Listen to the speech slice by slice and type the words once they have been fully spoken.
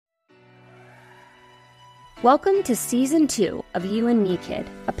Welcome to Season 2 of You and Me Kid,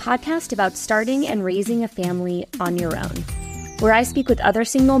 a podcast about starting and raising a family on your own, where I speak with other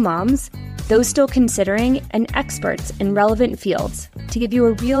single moms, those still considering, and experts in relevant fields to give you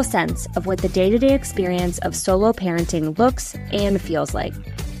a real sense of what the day-to-day experience of solo parenting looks and feels like.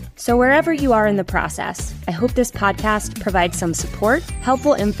 So wherever you are in the process, I hope this podcast provides some support,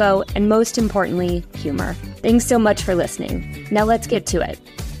 helpful info, and most importantly, humor. Thanks so much for listening. Now let's get to it.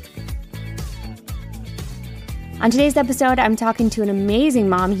 On today's episode, I'm talking to an amazing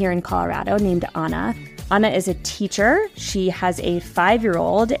mom here in Colorado named Anna. Anna is a teacher. She has a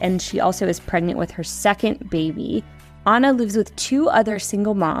 5-year-old, and she also is pregnant with her second baby. Anna lives with 2 other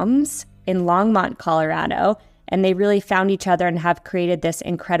single moms in Longmont, Colorado, and they really found each other and have created this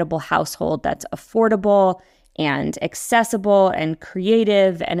incredible household that's affordable and accessible and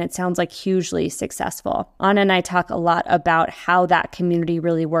creative, and it sounds like hugely successful. Anna and I talk a lot about how that community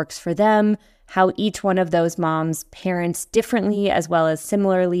really works for them, how each one of those moms parents differently as well as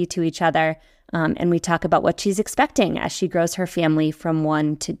similarly to each other. And we talk about what she's expecting as she grows her family from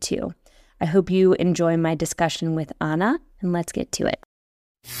 1 to 2. I hope you enjoy my discussion with Anna, and let's get to it.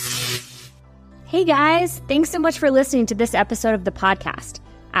 Hey guys, thanks so much for listening to this episode of the podcast.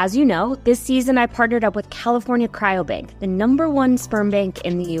 As you know, this season I partnered up with California Cryobank, the #1 sperm bank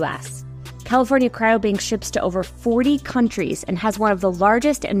in the US. California Cryobank ships to over 40 countries and has one of the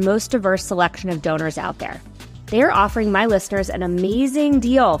largest and most diverse selection of donors out there. They are offering my listeners an amazing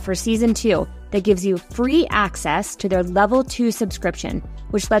deal for Season 2 that gives you free access to their Level 2 subscription,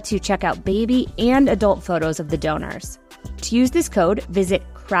 which lets you check out baby and adult photos of the donors. To use this code, visit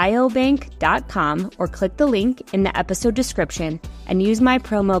cryobank.com or click the link in the episode description and use my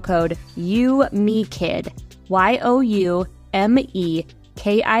promo code YouMeKid, YOUMEKID,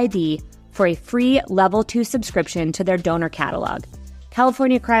 for a free Level 2 subscription to their donor catalog.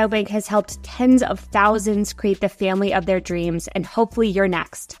 California Cryobank has helped tens of thousands create the family of their dreams, and hopefully you're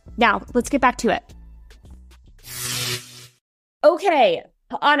next. Now, let's get back to it. Okay,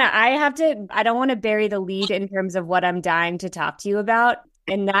 Anna, I don't want to bury the lead in terms of what I'm dying to talk to you about,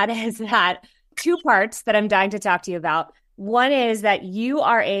 and that is that 2 parts that I'm dying to talk to you about. One is that you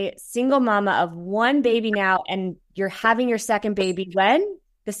are a single mama of 1 baby now, and you're having your second baby when?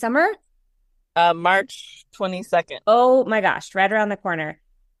 This summer? March 22nd. Oh my gosh, right around the corner.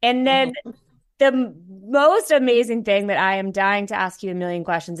 And then the most amazing thing that I am dying to ask you a million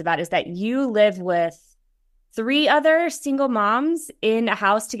questions about is that you live with 3 other single moms in a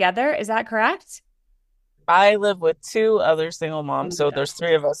house together. Is that correct? I live with 2 other single moms, so there's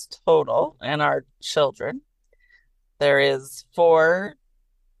 3 of us total, and our children. There is 4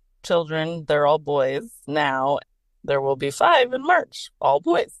 children. They're all boys now. There will be 5 in March, all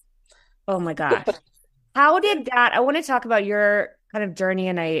boys. Oh my gosh. How did that, I want to talk about your kind of journey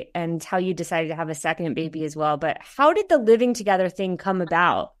and how you decided to have a second baby as well, but how did the living together thing come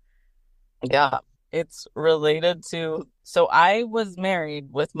about? Yeah, it's related to, so I was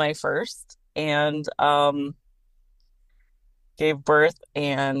married with my first and gave birth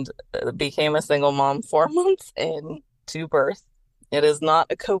and became a single mom 4 months into birth. It is not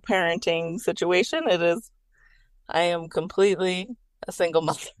a co-parenting situation. I am completely a single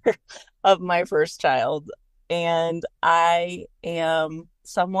mother of my first child. And I am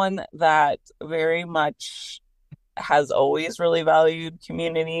someone that very much has always really valued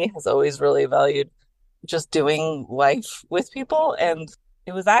community, has always really valued just doing life with people. And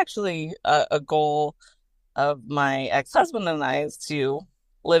it was actually a goal of my ex-husband and I's to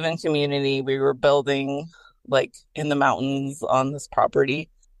live in community. We were building like in the mountains on this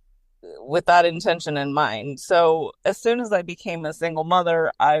property with that intention in mind. So as soon as I became a single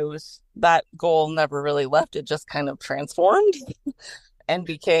mother, that goal never really left. It just kind of transformed and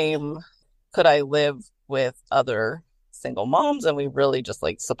became, could I live with other single moms? And we really just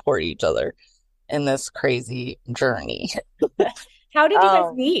like support each other in this crazy journey. How did you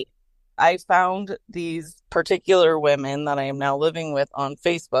guys meet? I found these particular women that I am now living with on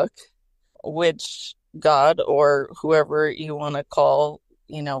Facebook, which God or whoever you want to call,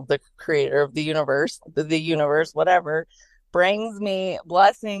 the creator of the universe, whatever, brings me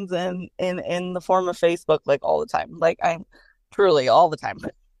blessings in the form of Facebook, like all the time. Like I'm truly all the time.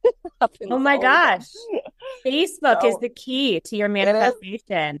 Oh my gosh. Facebook is the key to your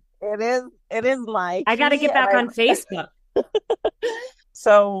manifestation. It is my I got to get back on Facebook.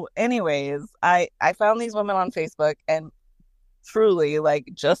 So anyways, I found these women on Facebook, and truly, like,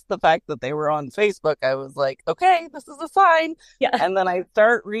 just the fact that they were on Facebook, I was like, okay, this is a sign. Yeah. And then I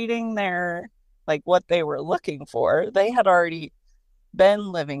start reading what they were looking for. They had already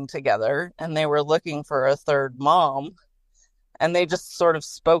been living together and they were looking for a third mom. and they just sort of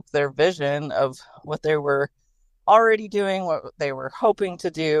spoke their vision of what they were already doing, what they were hoping to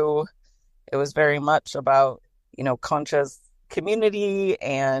do. It was very much about, Concha's community,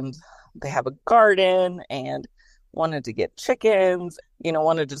 and they have a garden and wanted to get chickens,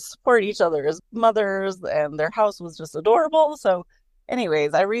 wanted to support each other as mothers, and their house was just adorable. So,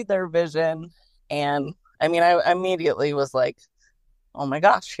 anyways, I read their vision, and I mean, I immediately was like, oh my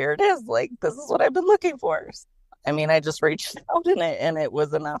gosh, here it is. Like, this is what I've been looking for. I mean, I just reached out in it and it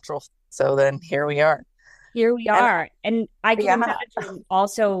was a natural. So then here we are. Here we And are. And I can yeah, imagine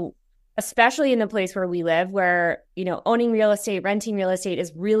also, especially in the place where we live, where, owning real estate, renting real estate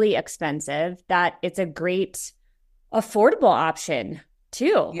is really expensive, that it's a great affordable option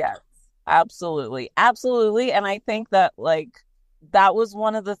too. yes, absolutely. Absolutely. And I think that that was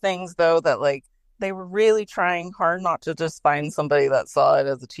one of the things though that they were really trying hard not to just find somebody that saw it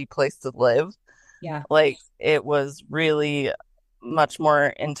as a cheap place to live. Yeah. Like it was really much more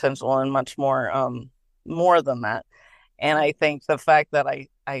intentional and much more than that. And I think the fact that I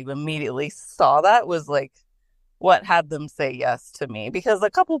immediately saw that was like what had them say yes to me, because a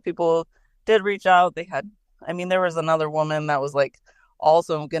couple of people did reach out. I mean, there was another woman that was like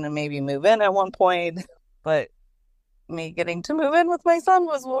also going to maybe move in at one point, but me getting to move in with my son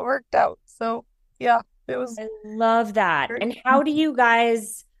was what worked out. So yeah, it was. I love that. And how do you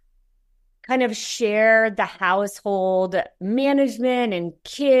guys kind of share the household management and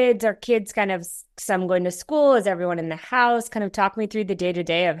kids? Are kids kind of some going to school? Is everyone in the house? Kind of talk me through the day to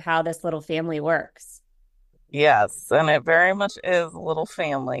day of how this little family works. Yes, and it very much is a little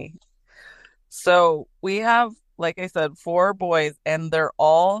family. So we have, like I said, four boys, and they're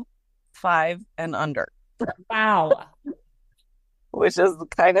all 5 and under, Wow. which is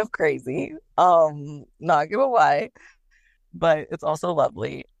kind of crazy. Not gonna lie, but it's also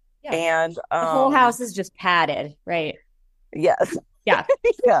lovely. Yeah. And The whole house is just padded, right? yes, Yeah,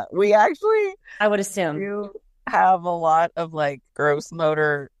 yeah, we actually I would assume. do have a lot of gross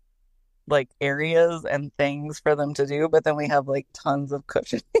motor areas and things for them to do, but then we have tons of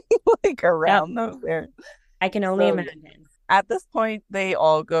cushioning around those areas. I can only So imagine. at this point, they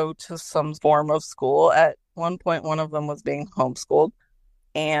all go to some form of school. At one point, one of them was being homeschooled.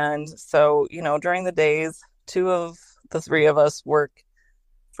 And so, during the days, two of the three of us work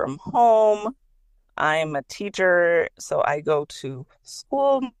from home. I'm a teacher, so I go to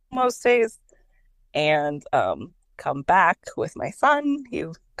school most days and come back with my son. He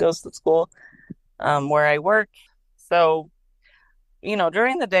goes to school where I work. So,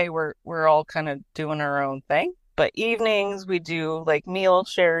 during the day, we're all kind of doing our own thing. But evenings, we do meal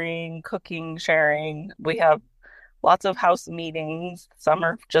sharing, cooking sharing. We have lots of house meetings. Some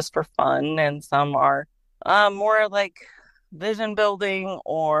are just for fun, and some are more vision building,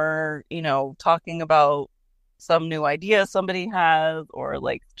 or talking about some new idea somebody has, or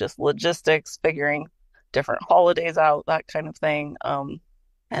just logistics, figuring different holidays out, that kind of thing.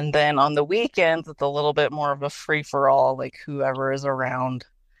 And then on the weekends, it's a little bit more of a free for all, whoever is around.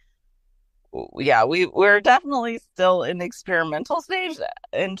 Yeah, we're definitely still in experimental stage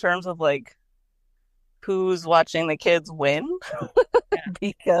in terms of who's watching the kids win,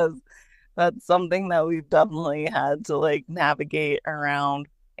 because that's something that we've definitely had to navigate around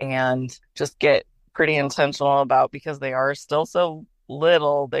and just get pretty intentional about, because they are still so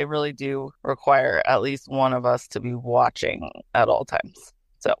little. They really do require at least one of us to be watching at all times.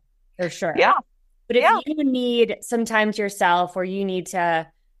 So, For sure. yeah. But if you need some time to yourself, or you need to,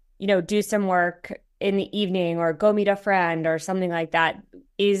 do some work in the evening or go meet a friend or something like that,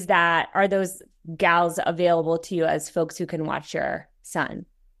 are those gals available to you as folks who can watch your son?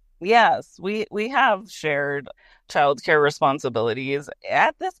 Yes, we have shared childcare responsibilities.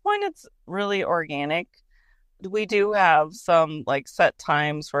 At this point, it's really organic. We do have some set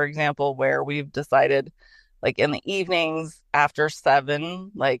times, for example, where we've decided in the evenings after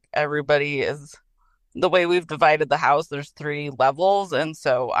 7, everybody is, the way we've divided the house, there's 3 levels. And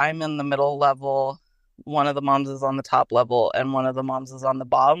so I'm in the middle level. One of the moms is on the top level, and one of the moms is on the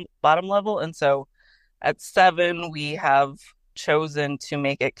bottom level. And so at 7, we have chosen to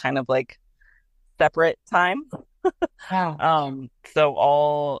make it kind of separate time. Wow. So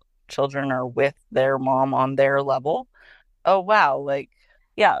all children are with their mom on their level. Oh wow,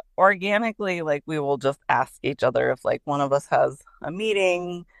 yeah, organically, we will just ask each other if one of us has a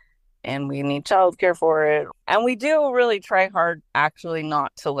meeting and we need childcare for it. And we do really try hard actually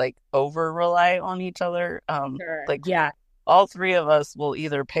not to over rely on each other. Sure. Yeah. All 3 of us will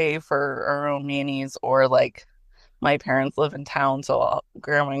either pay for our own nannies, or my parents live in town, so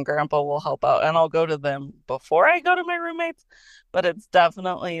grandma and grandpa will help out, and I'll go to them before I go to my roommates. But it's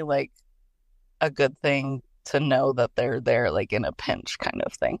definitely a good thing to know that they're there like in a pinch kind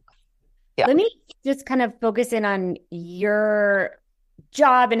of thing. Yeah. Let me just kind of focus in on your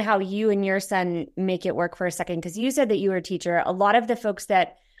job and how you and your son make it work for a second. Because you said that you were a teacher. A lot of the folks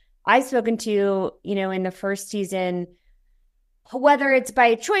that I've spoken to, in the first season, whether it's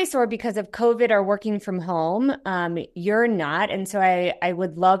by choice or because of COVID, are working from home. You're not. And so I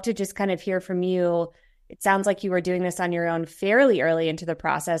would love to just kind of hear from you. It sounds like you were doing this on your own fairly early into the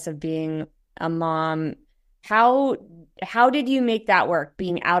process of being a mom. How did you make that work,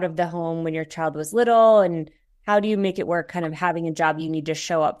 being out of the home when your child was little? And how do you make it work kind of having a job you need to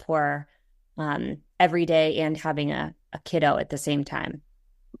show up for every day and having a kiddo at the same time?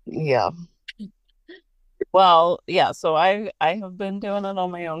 Yeah. Well, yeah, so I have been doing it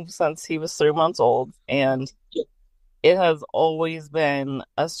on my own since he was 3 months old, and it has always been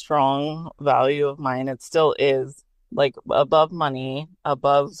a strong value of mine. It still is, like, above money,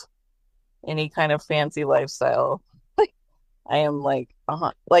 above any kind of fancy lifestyle. I am like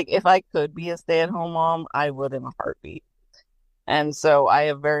if I could be a stay-at-home mom, I would in a heartbeat. And so I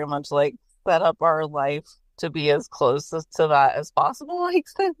have very much like set up our life to be as close to that as possible, like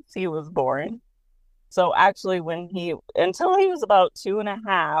since he was born. So actually, until he was about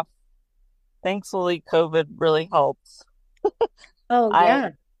 2.5, thankfully, COVID really helped. Oh,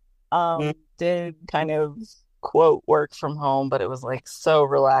 I yeah. did kind of quote work from home, but it was like so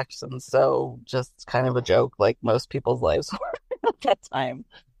relaxed and so just kind of a joke, like most people's lives were at that time.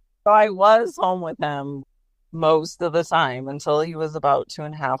 So I was home with him most of the time until he was about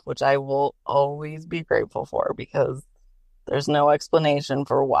 2.5, which I will always be grateful for because there's no explanation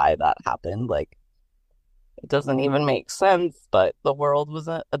for why that happened. Like, it doesn't even make sense, but the world was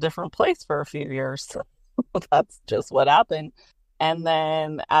a different place for a few years. So that's just what happened. And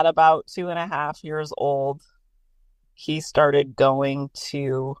then at about 2.5 years old, he started going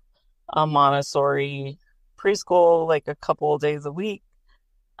to a Montessori preschool like a couple of days a week,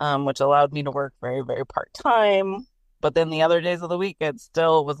 which allowed me to work very, very part time. But then the other days of the week, it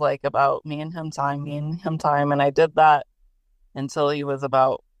still was like about me and him time, me and him time. And I did that until he was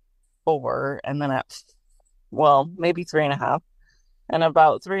about 4. And then maybe 3.5. And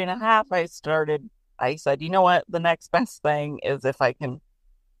about 3.5, I said, you know what? The next best thing is if I can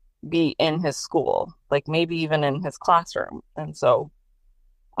be in his school, like maybe even in his classroom. And so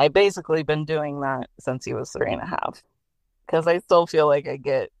I basically been doing that since he was 3.5 because I still feel like I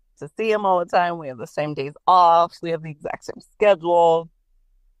get to see him all the time. We have the same days off. We have the exact same schedule.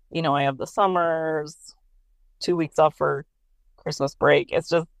 I have the summers, 2 weeks off for Christmas break. It's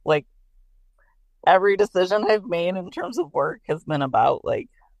just like every decision I've made in terms of work has been about like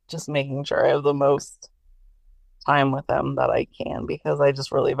just making sure I have the most time with them that I can because I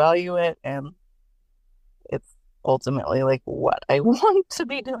just really value it, and it's ultimately like what I want to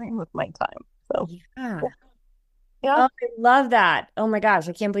be doing with my time. So Yeah. yeah. Oh, I love that. Oh my gosh,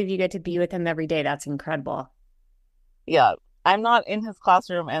 I can't believe you get to be with him every day. That's incredible. Yeah. I'm not in his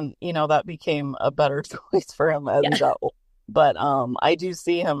classroom, and that became a better choice for him as he Yeah. got old. But I do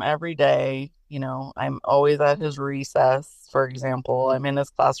see him every day. I'm always at his recess, for example. I'm in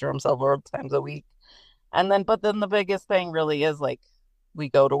his classroom several times a week. But then the biggest thing really is like we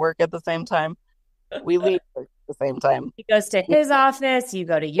go to work at the same time. We leave work at the same time. He goes to his office, you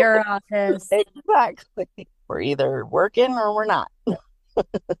go to your office. Exactly. We're either working or we're not.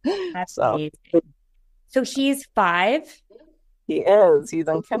 That's So amazing. So he's 5. he is. He's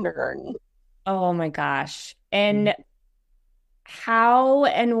in kindergarten. Oh my gosh. And how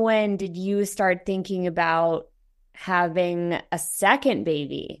and when did you start thinking about having a second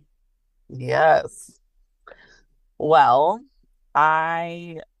baby? Yes. Well,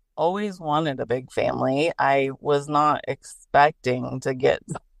 I always wanted a big family. I was not expecting to get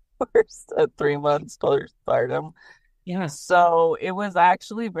divorced at 3 months postpartum. Yeah. So it was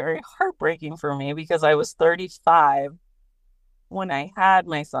actually very heartbreaking for me because I was 35 when I had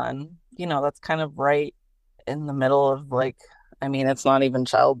my son. That's kind of right in the middle of like, I mean, it's not even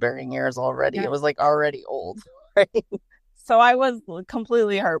childbearing years already. Yeah. It was like already old, right? So I was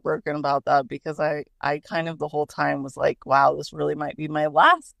completely heartbroken about that because I kind of the whole time was like, wow, this really might be my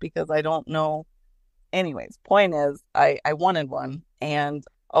last because I don't know. Anyways, point is, I wanted one and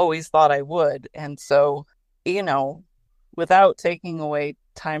always thought I would. And so, you know, without taking away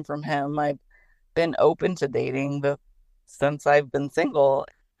time from him, I've been open to dating since I've been single.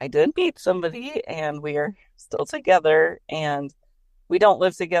 I did meet somebody and we are still together and we don't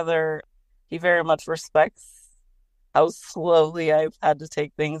live together. He very much respects how slowly I've had to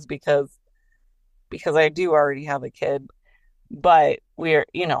take things because I do already have a kid. But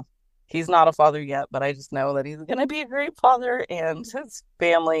he's not a father yet, but I just know that he's going to be a great father and his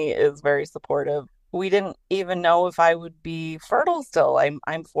family is very supportive. we didn't even know if I would be fertile still.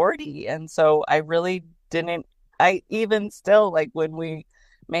 I'm 40, and so I really didn't. I even still, like, when we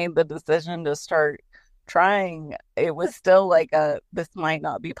made the decision to start trying, it was still like a this might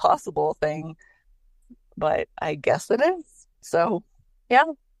not be possible thing, but I guess it is. So, yeah,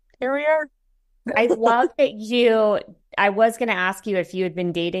 here we are. I love that I was going to ask you if you had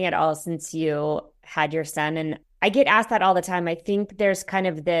been dating at all since you had your son. And I get asked that all the time. I think there's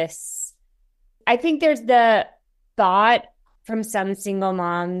the thought from some single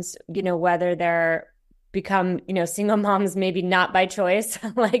moms, whether they're become, single moms, maybe not by choice,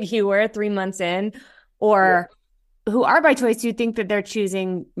 like you were 3 months in, Yeah. or who are by choice, you think that they're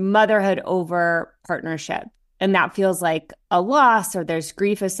choosing motherhood over partnership. And that feels like a loss or there's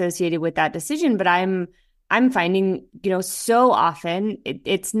grief associated with that decision. But I'm finding, so often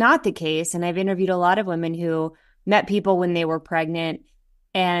it's not the case. And I've interviewed a lot of women who met people when they were pregnant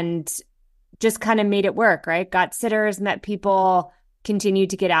and just kind of made it work, right? Got sitters, met people, continued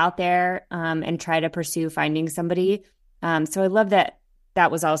to get out there and try to pursue finding somebody. So I love that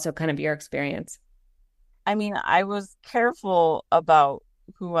that was also kind of your experience. I mean, I was careful about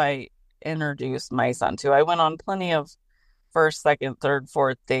who I introduced my son to. I went on plenty of first, second, third,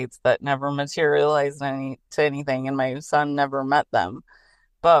 fourth dates that never materialized to anything, and my son never met them.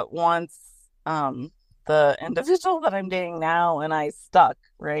 But once the individual that I'm dating now and I stuck,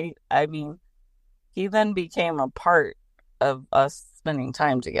 right? I mean, he then became a part of us spending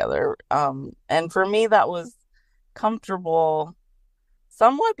time together. And for me, that was comfortable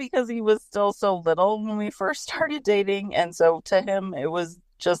somewhat because he was still so little when we first started dating. And so to him, it was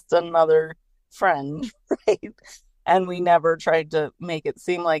just another friend, right? And we never tried to make it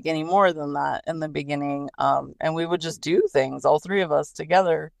seem like any more than that in the beginning. And we would just do things, all three of us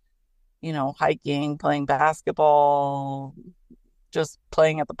together, hiking, playing basketball, just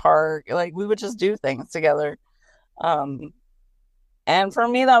playing at the park. Like we would just do things together. Um, and for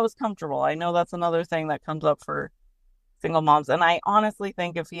me, that was comfortable. I know that's another thing that comes up for single moms. And I honestly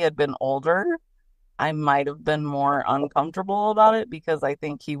think if he had been older, I might have been more uncomfortable about it because I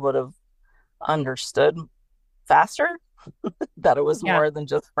think he would have understood faster that it was Yeah. more than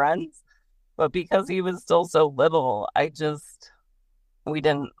just friends. But because he was still so little, we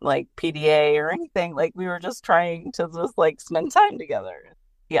didn't like PDA or anything. Like we were just trying to just like spend time together.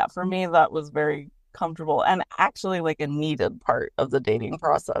 Yeah, for me, that was very comfortable and actually like a needed part of the dating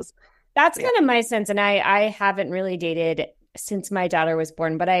process. That's Yeah. kind of my sense. And I haven't really dated since my daughter was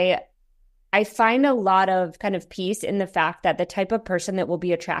born, but I find a lot of kind of peace in the fact that the type of person that will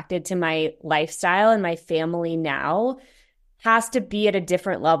be attracted to my lifestyle and my family now has to be at a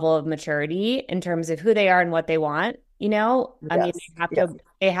different level of maturity in terms of who they are and what they want. I mean, Yes. Yes.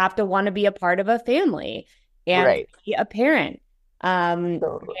 they have to want to be a part of a family and Right. be a parent. Um,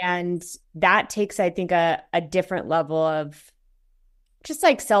 Totally. and that takes, I think, a different level of just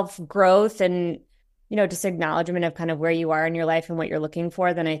like self growth and just acknowledgement of kind of where you are in your life and what you're looking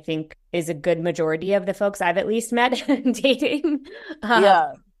for than I think is a good majority of the folks I've at least met dating.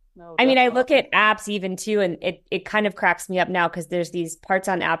 Yeah. No, I mean, I look definitely. at apps even too, and it kind of cracks me up now because there's these parts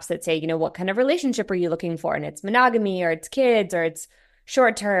on apps that say, what kind of relationship are you looking for? And it's monogamy or it's kids or it's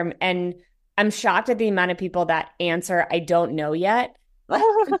short term. And I'm shocked at the amount of people that answer, I don't know yet. I'm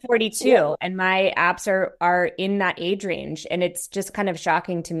Yeah. 42 and my apps are in that age range. And it's just kind of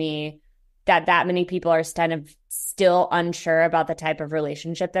shocking to me that many people are kind of still unsure about the type of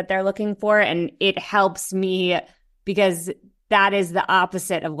relationship that they're looking for. And it helps me because that is the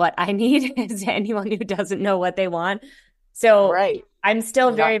opposite of what I need is anyone who doesn't know what they want. So Right. I'm still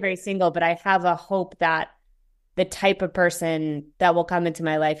Not very, very single, but I have a hope that the type of person that will come into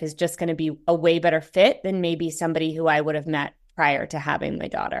my life is just going to be a way better fit than maybe somebody who I would have met prior to having my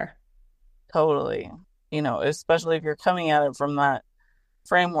daughter. totally. Especially if you're coming at it from that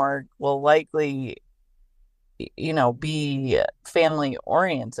framework, will likely, be family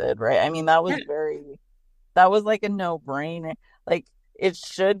oriented, right? I mean, that was like a no-brainer. Like it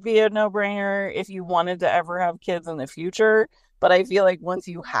should be a no-brainer if you wanted to ever have kids in the future. But I feel like once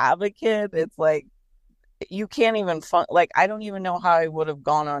you have a kid, it's like you can't even like I don't even know how I would have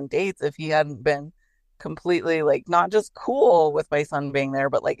gone on dates if he hadn't been completely like not just cool with my son being there,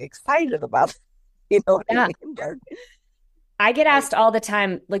 but like excited about it. You know what I Yeah. mean? Like, I get I, asked all the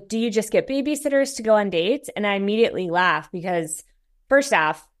time, like, do you just get babysitters to go on dates? And I immediately laugh because, first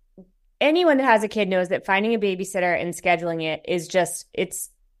off, anyone that has a kid knows that finding a babysitter and scheduling it is just,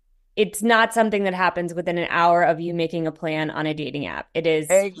 it's not something that happens within an hour of you making a plan on a dating app. It is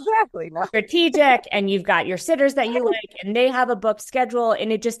exactly. No. strategic and you've got your sitters that you like and they have a booked schedule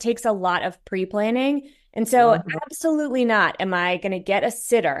and it just takes a lot of pre-planning. And so Mhm. absolutely not am I going to get a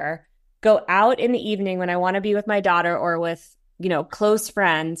sitter go out in the evening when I want to be with my daughter or with, close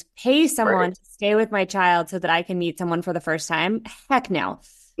friends, pay Right. someone to stay with my child so that I can meet someone for the first time. Heck no.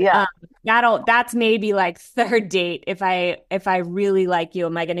 Yeah. Um, that's maybe like third date. If I really like you,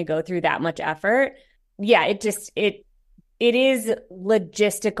 am I going to go through that much effort? Yeah, it is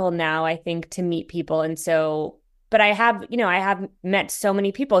logistical now, I think, to meet people. And so, but I have met so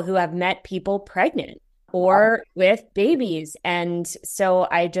many people who have met people pregnant or with babies. And so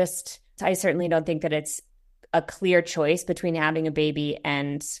I certainly don't think that it's a clear choice between having a baby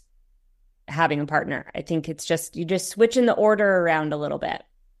and having a partner. I think it's just, you just switching the order around a little bit.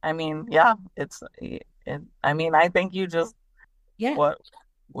 I mean, yeah, I mean, I think you just Yeah. what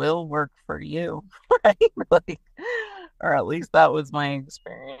will work for you, right? Like, or at least that was my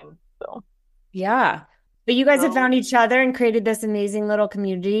experience. So, Yeah. But you guys have so found each other and created this amazing little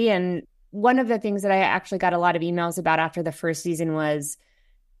community. And one of the things that I actually got a lot of emails about after the first season was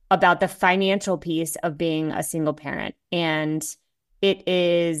about the financial piece of being a single parent. And it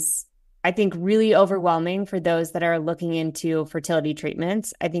is, I think, really overwhelming for those that are looking into fertility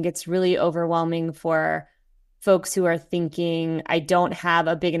treatments. I think it's really overwhelming for folks who are thinking, I don't have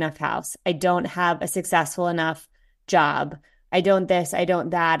a big enough house. I don't have a successful enough job. I don't this, I don't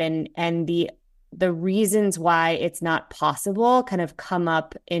that. And the reasons why it's not possible kind of come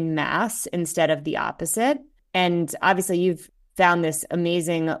up in mass instead of the opposite. And obviously you've found this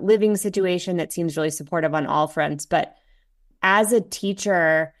amazing living situation that seems really supportive on all fronts. But as a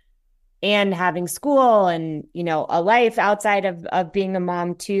teacher and having school and, a life outside of being a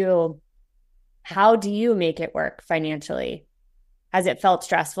mom too, how do you make it work financially? Has it felt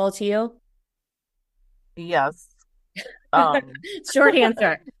stressful to you? yes. Um, Short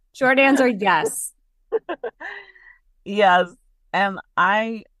answer. Short answer, yes. yes. And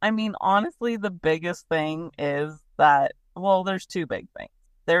I mean, honestly, the biggest thing is that, well, there's two big things.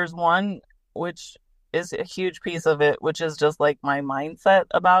 There's one, which is a huge piece of it, which is just like my mindset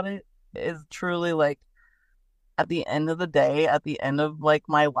about it is truly like at the end of the day, at the end of like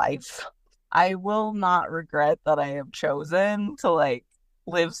my life, I will not regret that I have chosen to like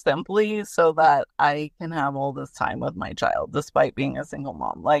live simply so that I can have all this time with my child despite being a single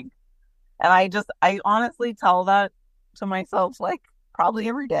mom. Like, and I honestly tell that to myself like probably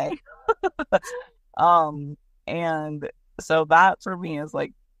every day. Um, and so that for me is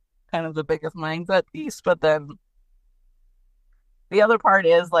like kind of the biggest mindset piece. But then the other part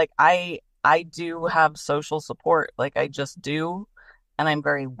is like I do have social support. Like I just do, and I'm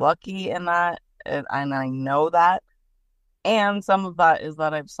very lucky in that, and I know that. And some of that is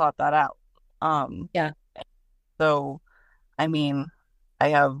that I've sought that out. Um, Yeah. so I mean, I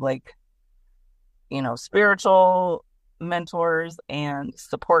have like, spiritual mentors and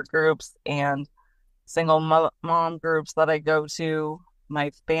support groups and mom groups that I go to.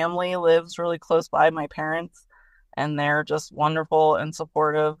 My family lives really close by, my parents, and they're just wonderful and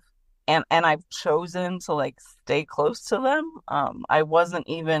supportive. And I've chosen to like stay close to them. I wasn't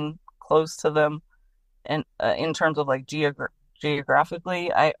even close to them in terms of like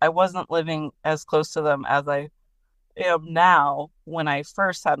geographically. I wasn't living as close to them as I am now when I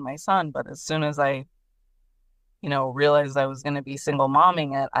first had my son, but as soon as I realized I was going to be single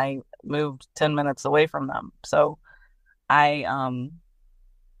momming it, I moved 10 minutes away from them. So I,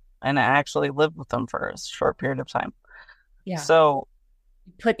 and I actually lived with them for a short period of time. Yeah. So,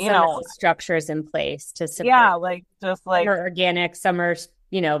 Put you some of know, the structures in place to support. yeah, like just Some like, are organic, some are,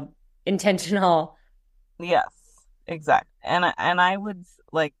 intentional. yes, exactly. And I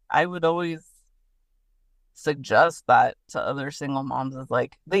would always suggest that to other single moms is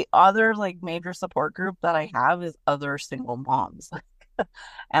like the other like major support group that I have is other single moms.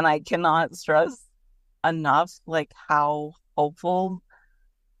 And I cannot stress enough like how hopeful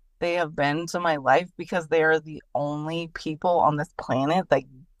they have been to my life because they are the only people on this planet that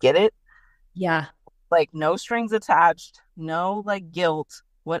get it. Yeah. Like no strings attached, no like guilt,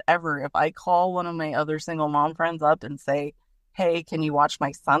 whatever. If I call one of my other single mom friends up and say, "Hey, can you watch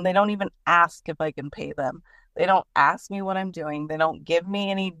my son?" They don't even ask if I can pay them. They don't ask me what I'm doing. They don't give me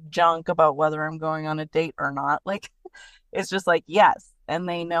any junk about whether I'm going on a date or not. Like it's just like, yes, and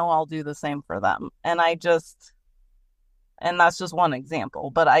they know I'll do the same for them. And that's just one example,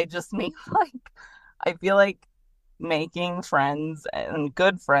 but I just mean like I feel like making friends and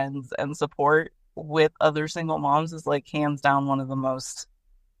good friends and support with other single moms is like hands down one of the most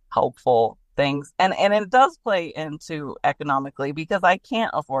helpful things. And it does play into economically because I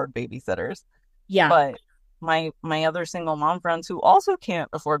can't afford babysitters, Yeah. but my other single mom friends who also can't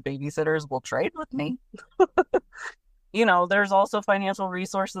afford babysitters will trade with me. There's also financial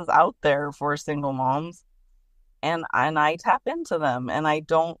resources out there for single moms. and I tap into them, and I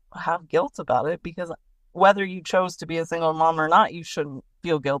don't have guilt about it, because whether you chose to be a single mom or not, you shouldn't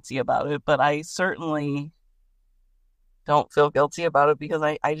feel guilty about it. But I certainly don't feel guilty about it because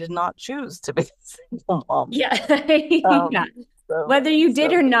I did not choose to be a single mom. Yeah. Yeah. Um, so Whether you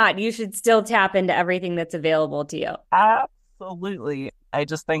did so or not, you should still tap into everything that's available to you. absolutely. I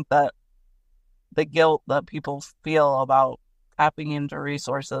just think that the guilt that people feel about tapping into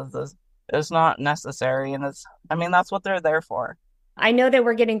resources is not necessary, and it's, I mean, that's what they're there for. I know that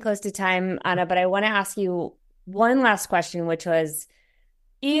we're getting close to time, Anna, but I want to ask you one last question, which was,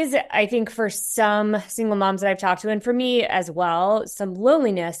 is I think for some single moms that I've talked to, and for me as well, some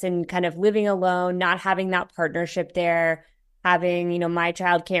loneliness and kind of living alone, not having that partnership there, having, my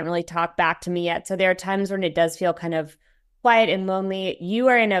child can't really talk back to me yet. So there are times when it does feel kind of quiet and lonely. You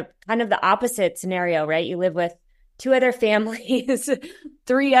are in a kind of the opposite scenario, right? You live with two other families,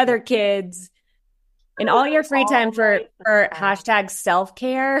 three other kids, and all your free time for hashtag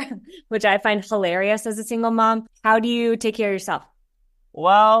self-care, which I find hilarious as a single mom. How do you take care of yourself?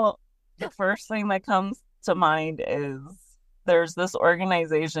 Well, the first thing that comes to mind is there's this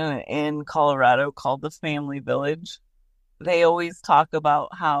organization in Colorado called the Family Village. They always talk about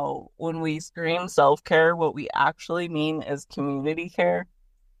how when we scream self-care, what we actually mean is community care.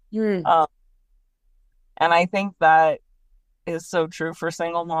 Hmm. Um, and I think that is so true for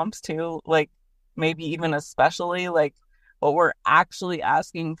single moms too. Like, maybe even especially, like, what we're actually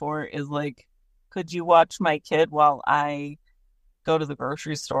asking for is like, could you watch my kid while I go to the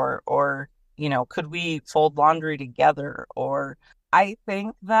grocery store? Or, could we fold laundry together? Or I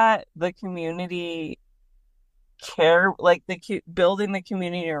think that the community care, like building the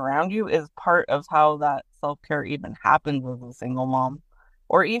community around you, is part of how that self-care even happens as a single mom,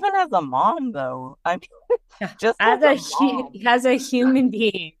 or even as a mom, though. I mean, just as a mom. As a human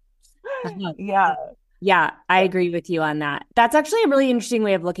being. Uh-huh. Yeah. Yeah, I agree with you on that. That's actually a really interesting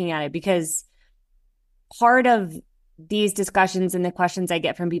way of looking at it, because part of these discussions and the questions I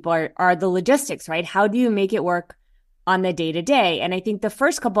get from people are the logistics, right? How do you make it work on the day to day? And I think the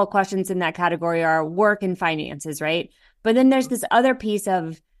first couple of questions in that category are work and finances, right? But then there's this other piece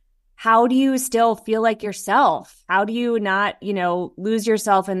of, how do you still feel like yourself? How do you not, lose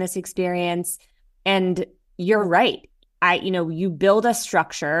yourself in this experience? And you're right. You build a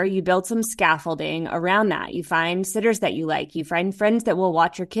structure, you build some scaffolding around that. You find sitters that you like, you find friends that will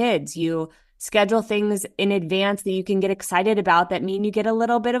watch your kids, you schedule things in advance that you can get excited about that mean you get a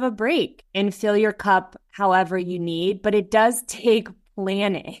little bit of a break and fill your cup however you need. But it does take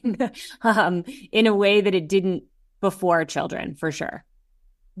planning in a way that it didn't before children, for sure.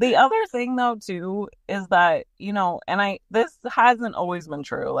 The other thing, though, too, is that, and this hasn't always been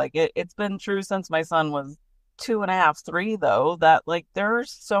true. Like, it's been true since my son was 2.5, 3, though, that, like, there are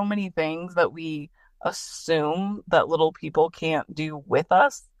so many things that we assume that little people can't do with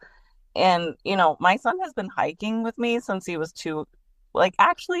us. And, my son has been hiking with me since he was like,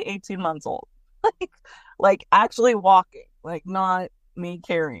 actually 18 months old. like, like actually walking, like, not me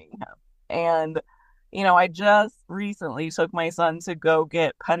carrying him. And, I just recently took my son to go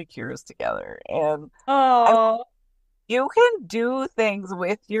get pedicures together. And Oh, you can do things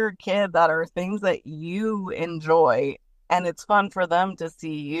with your kid that are things that you enjoy, and it's fun for them to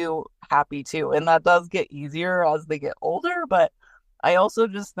see you happy too. And that does get easier as they get older, but I also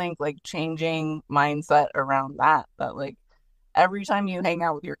just think, like, changing mindset around that like, every time you hang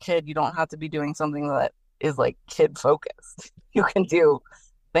out with your kid, you don't have to be doing something that is like kid focused. You can do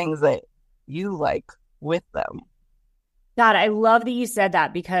things that you like with them. God, I love that you said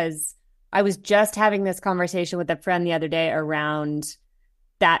that, because I was just having this conversation with a friend the other day around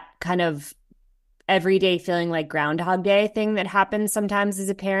that kind of everyday feeling like Groundhog Day thing that happens sometimes as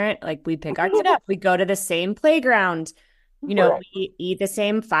a parent. Like, we pick our kid up, we go to the same playground, Right. we eat the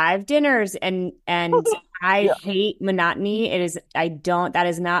same 5 dinners, and I Yeah. hate monotony.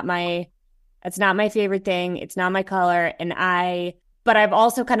 That's not my favorite thing. It's not my color. But I've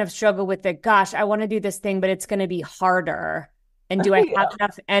also kind of struggled with the, gosh, I want to do this thing, but it's going to be harder. And do I have Yeah.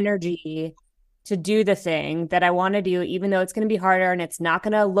 enough energy to do the thing that I want to do, even though it's going to be harder and it's not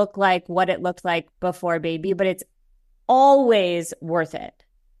going to look like what it looked like before baby, but it's always worth it.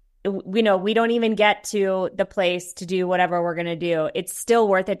 We don't even get to the place to do whatever we're going to do. It's still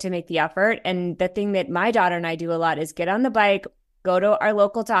worth it to make the effort. And the thing that my daughter and I do a lot is get on the bike, go to our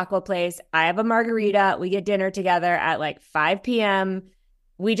local taco place. I have a margarita. We get dinner together at like 5 p.m.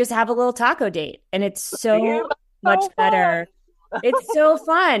 We just have a little taco date. And it's Yeah, so much so better. fun. It's so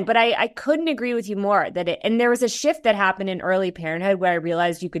fun. But I couldn't agree with you more and there was a shift that happened in early parenthood where I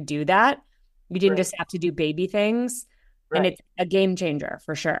realized you could do that. You didn't Right. just have to do baby things. And Right. it's a game changer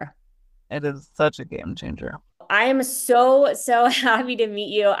for sure. It is such a game changer. I am so, so happy to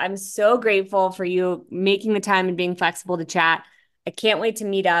meet you. I'm so grateful for you making the time and being flexible to chat. I can't wait to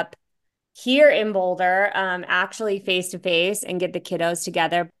meet up here in Boulder, actually face to face and get the kiddos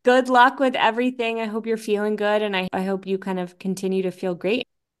together. Good luck with everything. I hope you're feeling good and I hope you kind of continue to feel great.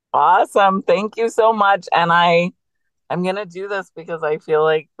 Awesome. Thank you so much. And I'm gonna do this because I feel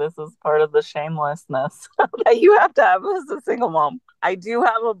like this is part of the shamelessness that you have to have as a single mom. I do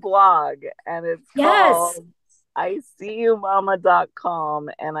have a blog and it's Yes. called ICUmama.com,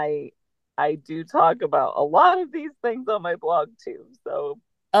 and I do talk about a lot of these things on my blog too. So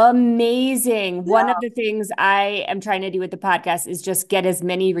Amazing. One of yeah. the things I am trying to do with the podcast is just get as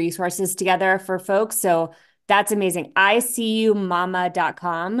many resources together for folks. So that's amazing.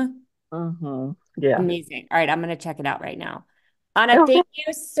 ICUmama.com. Yeah. Amazing. All right, I'm going to check it out right now. Anna, Okay. thank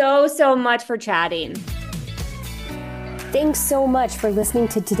you so, so much for chatting. Thanks so much for listening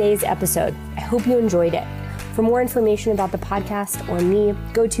to today's episode. I hope you enjoyed it. For more information about the podcast or me,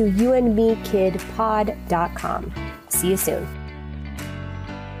 go to youandmekidpod.com. See you soon.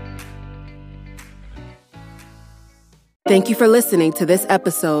 Thank you for listening to this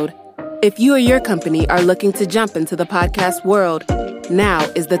episode. If you or your company are looking to jump into the podcast world, now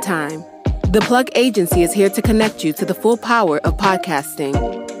is the time. The Plug Agency is here to connect you to the full power of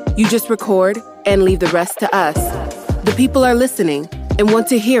podcasting. You just record and leave the rest to us. The people are listening and want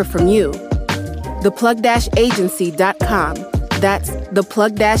to hear from you. Theplug-agency.com. That's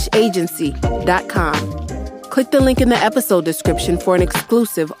theplug-agency.com. Click the link in the episode description for an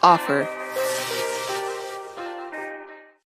exclusive offer.